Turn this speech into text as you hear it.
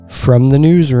From the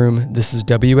newsroom, this is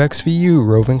WXVU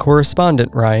roving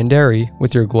correspondent Ryan Derry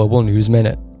with your Global News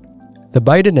Minute. The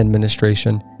Biden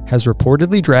administration has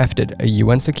reportedly drafted a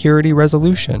UN security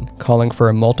resolution calling for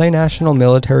a multinational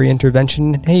military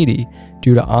intervention in Haiti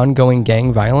due to ongoing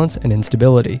gang violence and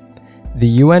instability.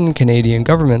 The UN and Canadian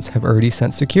governments have already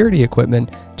sent security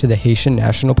equipment to the Haitian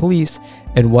National Police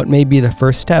in what may be the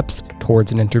first steps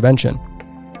towards an intervention.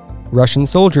 Russian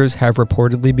soldiers have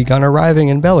reportedly begun arriving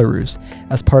in Belarus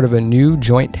as part of a new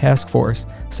joint task force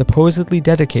supposedly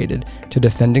dedicated to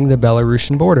defending the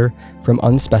Belarusian border from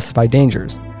unspecified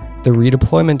dangers. The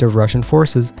redeployment of Russian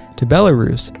forces to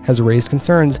Belarus has raised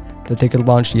concerns that they could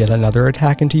launch yet another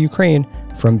attack into Ukraine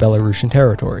from Belarusian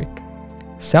territory.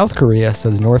 South Korea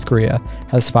says North Korea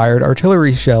has fired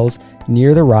artillery shells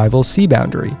near the rival's sea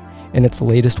boundary in its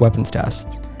latest weapons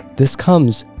tests. This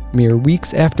comes mere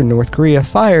weeks after North Korea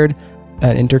fired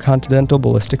an intercontinental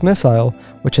ballistic missile,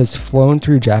 which has flown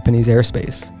through Japanese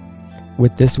airspace.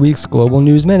 With this week's Global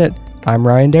News Minute, I'm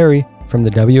Ryan Derry from the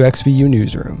WXVU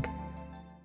Newsroom.